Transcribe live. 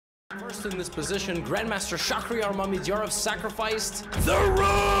First in this position, Grandmaster Shakhriyar Mamediyarov sacrificed the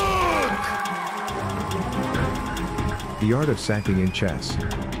rook! The art of sacking in chess.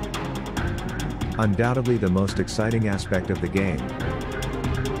 Undoubtedly the most exciting aspect of the game.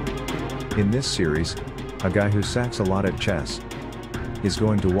 In this series, a guy who sacks a lot at chess is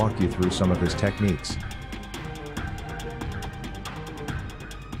going to walk you through some of his techniques.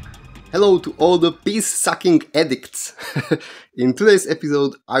 Hello to all the piece-sucking addicts! In today's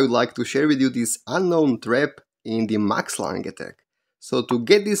episode, I would like to share with you this unknown trap in the Max Lange Attack. So to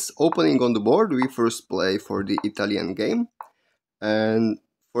get this opening on the board, we first play for the Italian game. And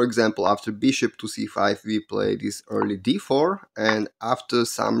for example, after bishop to c5, we play this early d4. And after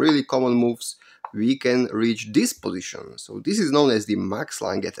some really common moves, we can reach this position. So this is known as the Max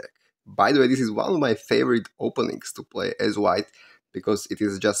Lange Attack. By the way, this is one of my favorite openings to play as white, because it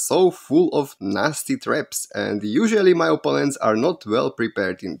is just so full of nasty traps, and usually my opponents are not well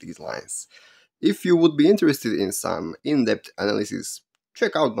prepared in these lines. If you would be interested in some in-depth analysis,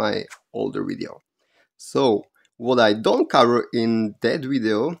 check out my older video. So, what I don't cover in that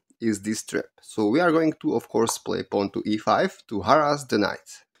video is this trap. So we are going to, of course, play pawn to e5 to harass the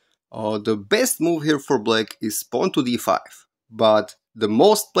knight. The best move here for black is pawn to d5, but the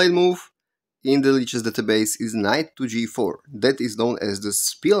most played move in the Lichess database is knight to g4. That is known as the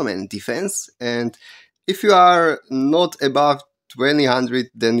Spielman defense, and if you are not above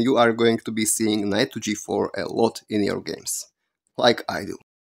 2000, then you are going to be seeing knight to g4 a lot in your games, like I do.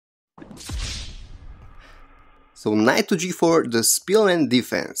 So knight to g4, the Spielman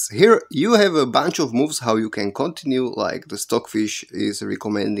defense. Here you have a bunch of moves how you can continue, like the Stockfish is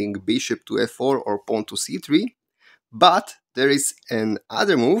recommending bishop to f4 or pawn to c3, but there is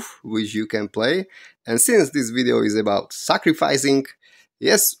another move which you can play, and since this video is about sacrificing,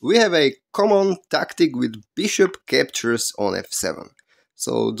 yes, we have a common tactic with bishop captures on f7.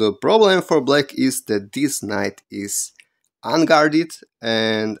 So the problem for black is that this knight is unguarded,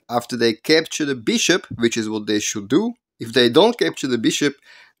 and after they capture the bishop, which is what they should do, if they don't capture the bishop,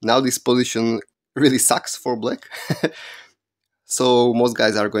 now this position really sucks for black. So most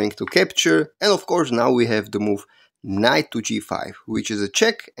guys are going to capture, and of course now we have the move knight to g5, which is a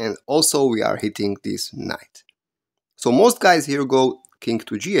check, and also we are hitting this knight. So most guys here go king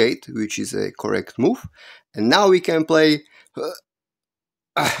to g8, which is a correct move, and now we can play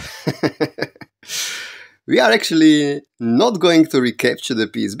we are actually not going to recapture the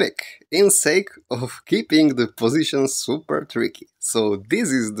piece back, in sake of keeping the position super tricky. So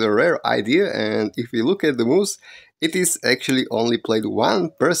this is the rare idea, and if we look at the moves, it is actually only played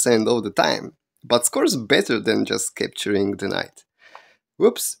 1% of the time, but scores better than just capturing the knight.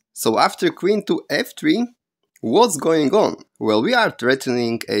 Whoops, so after queen to f3, what's going on? Well, we are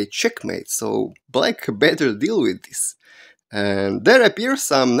threatening a checkmate, so black better deal with this. And there appear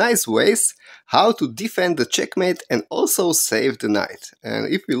some nice ways how to defend the checkmate and also save the knight. And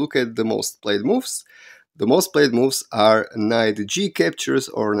if we look at the most played moves, the most played moves are knight g captures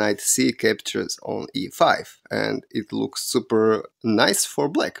or knight c captures on e5, and it looks super nice for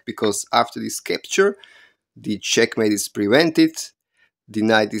black, because after this capture, the checkmate is prevented, the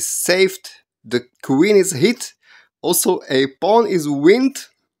knight is saved, the queen is hit, also a pawn is win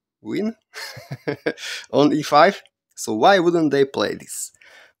on e5, so why wouldn't they play this?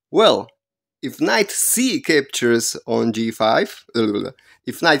 Well, if knight c captures on g5,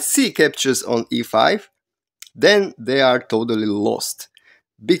 if knight c captures on e5, then they are totally lost,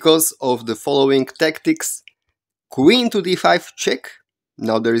 because of the following tactics. Queen to d5 check.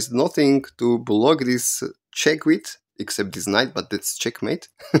 Now there is nothing to block this check with, except this knight, but that's checkmate.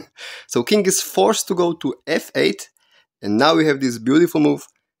 So king is forced to go to f8, and now we have this beautiful move,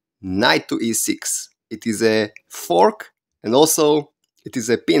 knight to e6. It is a fork, and also it is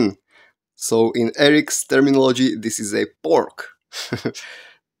a pin. So in Eric's terminology, this is a pork.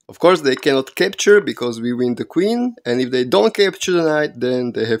 Of course, they cannot capture because we win the queen, and if they don't capture the knight,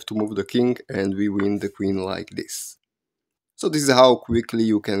 then they have to move the king, and we win the queen like this. So this is how quickly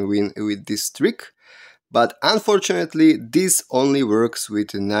you can win with this trick, but unfortunately this only works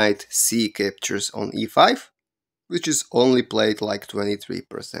with knight c captures on e5, which is only played like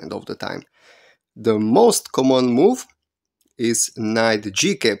 23% of the time. The most common move is knight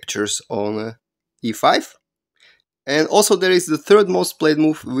g captures on e5. And also there is the third most played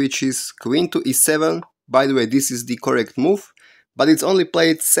move, which is queen to e7. By the way, this is the correct move, but it's only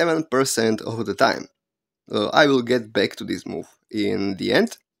played 7% of the time. I will get back to this move in the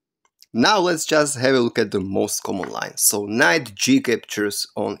end. Now let's just have a look at the most common line. So knight g captures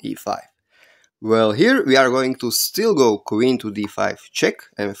on e5. Well, here we are going to still go queen to d5 check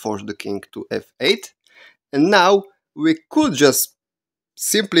and force the king to f8. And now we could just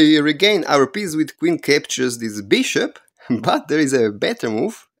simply regain our piece with queen captures this bishop, but there is a better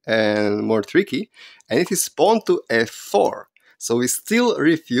move and more tricky, and it is pawn to f4. So we still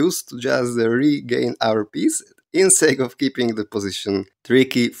refuse to just regain our piece in sake of keeping the position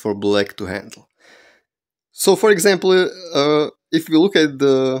tricky for black to handle. So for example, if we look at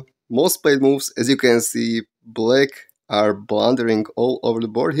the most played moves, as you can see, black are blundering all over the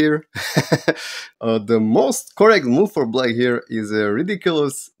board here. The most correct move for black here is a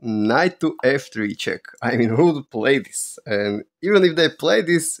ridiculous knight to f3 check. I mean, who would play this? And even if they play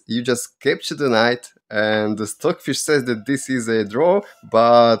this, you just capture the knight, and the stockfish says that this is a draw,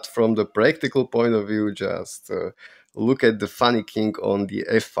 but from the practical point of view, just look at the funny king on the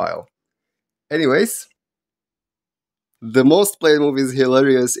f file. Anyways, the most played move is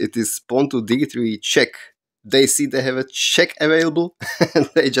hilarious. It is pawn to d3 check. They see they have a check available and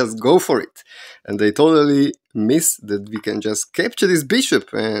they just go for it. And they totally miss that we can just capture this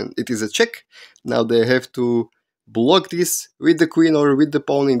bishop and it is a check. Now they have to block this with the queen or with the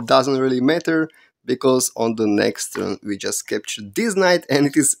pawn. It doesn't really matter, because on the next turn we just capture this knight and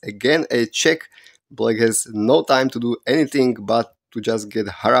it is again a check. Black has no time to do anything but to just get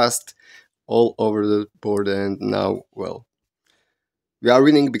harassed all over the board, and now, well, we are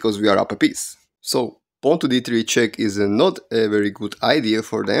winning because we are up a piece. So pawn to d3 check is not a very good idea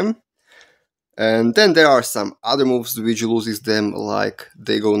for them. And then there are some other moves which loses them, like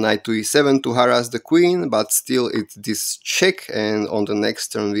they go knight to e7 to harass the queen, but still it's this check, and on the next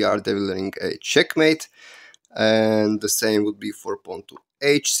turn we are delivering a checkmate. And the same would be for pawn to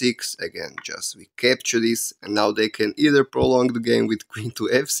h6. Again, just we capture this, and now they can either prolong the game with queen to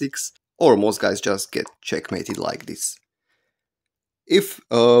f6, or most guys just get checkmated like this. If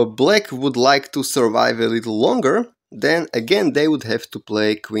black would like to survive a little longer, then again they would have to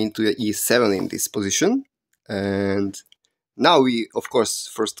play queen to e7 in this position. And now we, of course,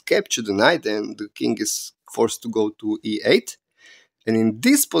 first capture the knight, and the king is forced to go to e8. And in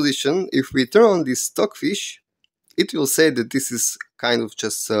this position, if we turn on this stockfish, it will say that this is kind of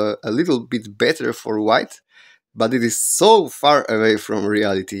just a little bit better for white, but it is so far away from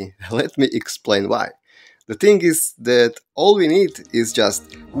reality. Let me explain why. The thing is that all we need is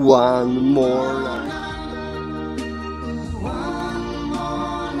just one more line.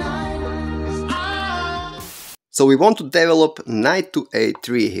 So we want to develop knight to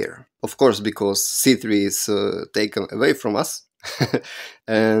a3 here. Of course, because c3 is taken away from us.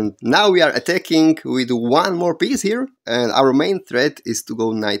 And now we are attacking with one more piece here, and our main threat is to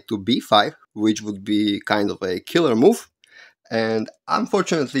go knight to b5, which would be kind of a killer move. And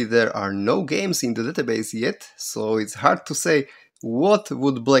unfortunately there are no games in the database yet, so it's hard to say what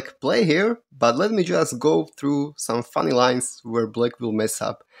would black play here, but let me just go through some funny lines where black will mess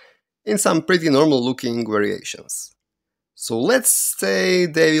up in some pretty normal looking variations. So let's say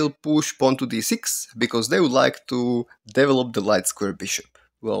they will push pawn to d6 because they would like to develop the light square bishop.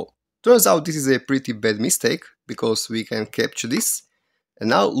 Well, turns out this is a pretty bad mistake because we can capture this. And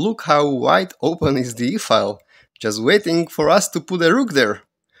now look how wide open is the e-file, just waiting for us to put a rook there.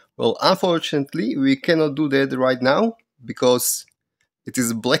 Well, unfortunately we cannot do that right now because it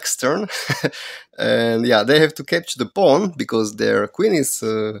is black's turn. And yeah, they have to capture the pawn because their queen is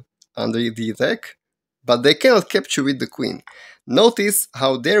under the attack. But they cannot capture with the queen. Notice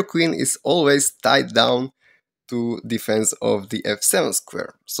how their queen is always tied down to defense of the f7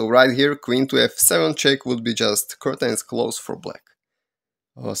 square. So right here, queen to f7 check would be just curtains closed for black.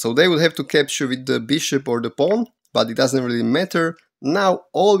 So they would have to capture with the bishop or the pawn, but it doesn't really matter. Now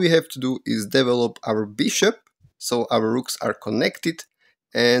all we have to do is develop our bishop, so our rooks are connected,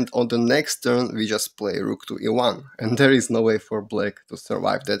 and on the next turn we just play rook to e1, and there is no way for black to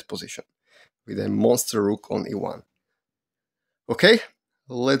survive that position with a monster rook on e1. Okay,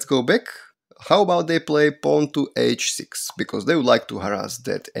 let's go back. How about they play pawn to h6, because they would like to harass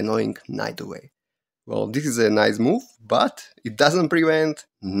that annoying knight away. Well, this is a nice move, but it doesn't prevent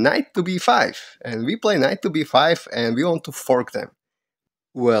knight to b5, and we play knight to b5 and we want to fork them.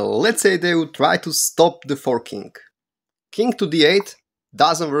 Well, let's say they would try to stop the forking. King to d8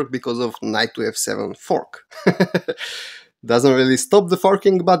 doesn't work because of knight to f7 fork. Doesn't really stop the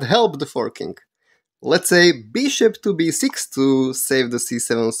forking, but help the forking. Let's say bishop to b6 to save the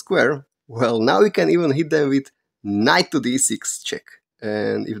c7 square. Well, now we can even hit them with knight to d6 check.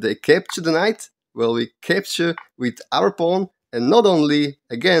 And if they capture the knight, well, we capture with our pawn, and not only,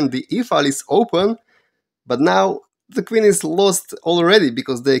 again, the e-file is open, but now the queen is lost already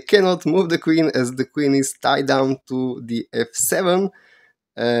because they cannot move the queen as the queen is tied down to the f7.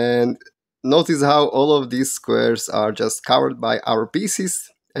 And notice how all of these squares are just covered by our pieces,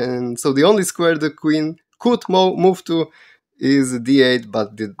 and so the only square the queen could move to is d8,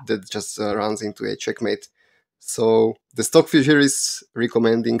 but that just runs into a checkmate. So the stockfish here is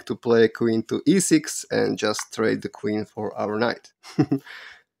recommending to play queen to e6 and just trade the queen for our knight.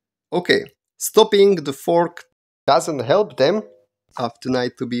 Okay, stopping the fork doesn't help them after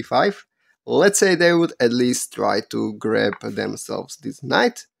knight to b5. Let's say they would at least try to grab themselves this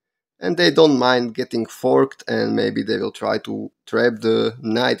knight, and they don't mind getting forked, and maybe they will try to trap the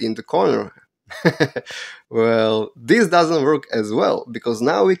knight in the corner. Well, this doesn't work as well, because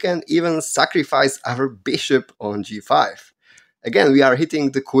now we can even sacrifice our bishop on g5. Again, we are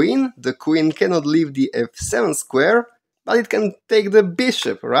hitting the queen cannot leave the f7 square, but it can take the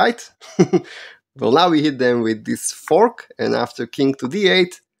bishop, right? Well, now we hit them with this fork, and after king to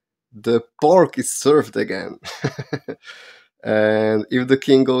d8, the pork is served again. And if the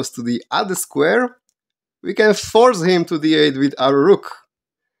king goes to the other square, we can force him to d8 with our rook.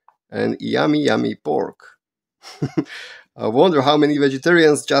 And yummy, yummy pork. I wonder how many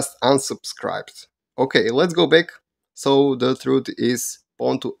vegetarians just unsubscribed. Okay, let's go back. So the truth is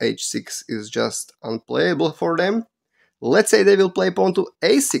pawn to h6 is just unplayable for them. Let's say they will play pawn to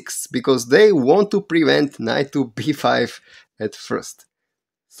a6 because they want to prevent knight to b5 at first.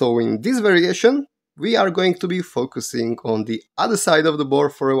 So in this variation, we are going to be focusing on the other side of the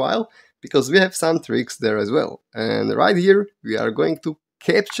board for a while, because we have some tricks there as well. And right here, we are going to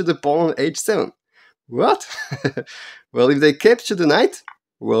capture the pawn on h7. What? Well, if they capture the knight,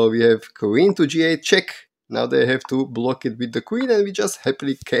 well, we have queen to g8 check. Now they have to block it with the queen, and we just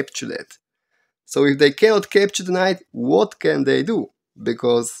happily capture that. So if they cannot capture the knight, what can they do?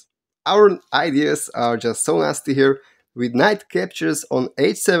 Because our ideas are just so nasty here. With knight captures on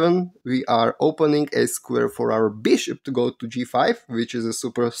h7, we are opening a square for our bishop to go to g5, which is a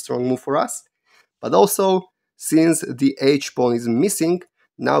super strong move for us. But also, since the h pawn is missing,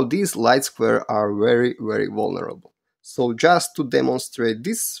 now these light squares are very, very vulnerable. So just to demonstrate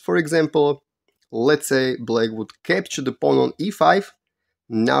this, for example, let's say black would capture the pawn on e5.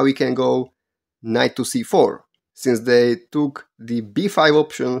 Now we can go knight to c4. Since they took the b5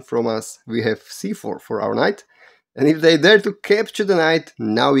 option from us, we have c4 for our knight. And if they dare to capture the knight,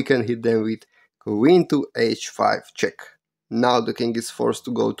 now we can hit them with queen to h5 check. Now the king is forced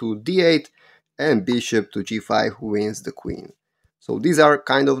to go to d8, and bishop to g5 wins the queen. So these are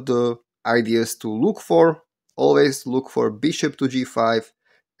kind of the ideas to look for. Always look for bishop to g5,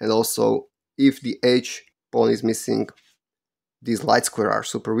 and also if the h pawn is missing, these light squares are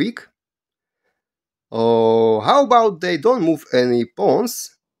super weak. Oh, how about they don't move any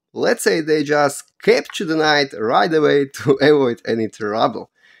pawns? Let's say they just capture the knight right away to avoid any trouble.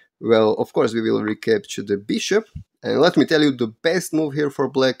 Well, of course we will recapture the bishop, and let me tell you, the best move here for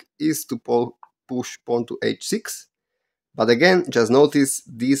black is to push pawn to h6. But again, just notice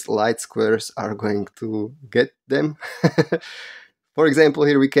these light squares are going to get them. For example,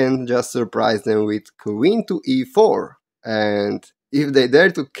 here we can just surprise them with queen to e4, and if they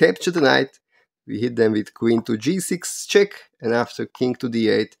dare to capture the knight, we hit them with queen to g6 check, and after king to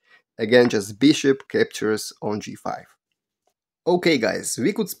d8, again just bishop captures on g5. Okay guys,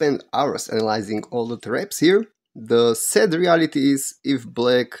 we could spend hours analyzing all the traps here. The sad reality is, if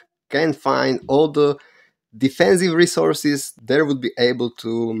black can find all the defensive resources, they would be able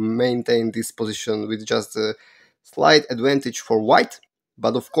to maintain this position with just a slight advantage for white.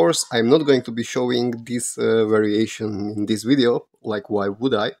 But of course, I'm not going to be showing this variation in this video, like why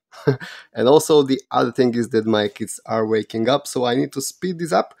would I? And also the other thing is that my kids are waking up, so I need to speed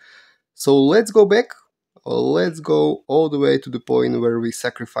this up. So let's go back. Let's go all the way to the point where we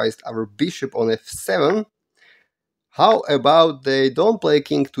sacrificed our bishop on f7. How about they don't play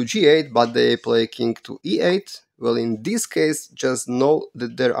king to g8, but they play king to e8? Well, in this case, just know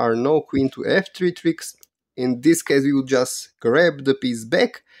that there are no queen to f3 tricks. In this case, we would just grab the piece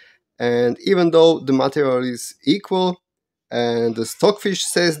back, and even though the material is equal and the stockfish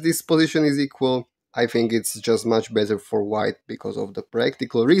says this position is equal, I think it's just much better for white because of the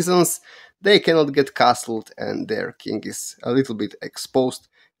practical reasons. They cannot get castled and their king is a little bit exposed.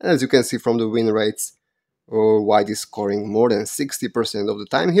 And as you can see from the win rates, white is scoring more than 60% of the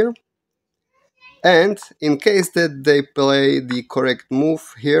time here. And in case that they play the correct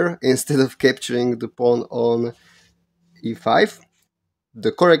move here, instead of capturing the pawn on e5,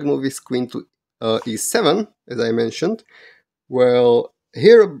 the correct move is queen to e7, as I mentioned. Well,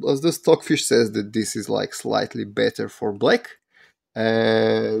 here as the stockfish says that this is like slightly better for black.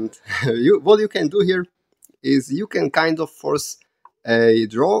 And what you can do here is you can kind of force a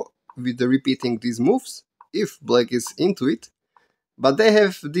draw with the repeating these moves if black is into it. But they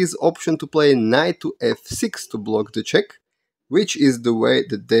have this option to play knight to f6 to block the check. which is the way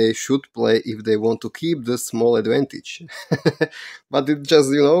that they should play if they want to keep the small advantage. But it's just,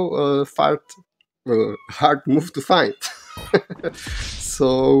 you know, hard move to find.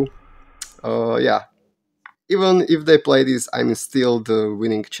 So, yeah. Even if they play this, I mean, still the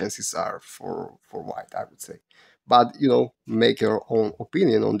winning chances are for white, I would say. But, you know, make your own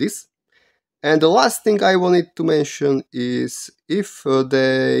opinion on this. And the last thing I wanted to mention is if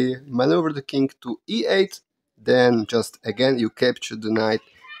they maneuver the king to e8, then just again you capture the knight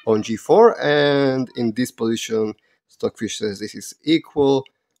on g4, and in this position Stockfish says this is equal,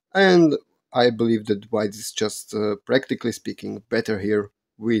 and I believe that white is just practically speaking better here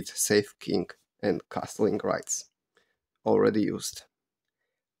with safe king and castling rights already used.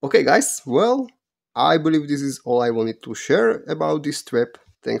 Okay guys, well, I believe this is all I wanted to share about this trap.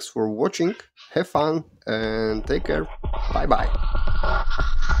 Thanks for watching, have fun and take care, bye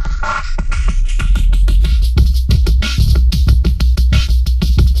bye.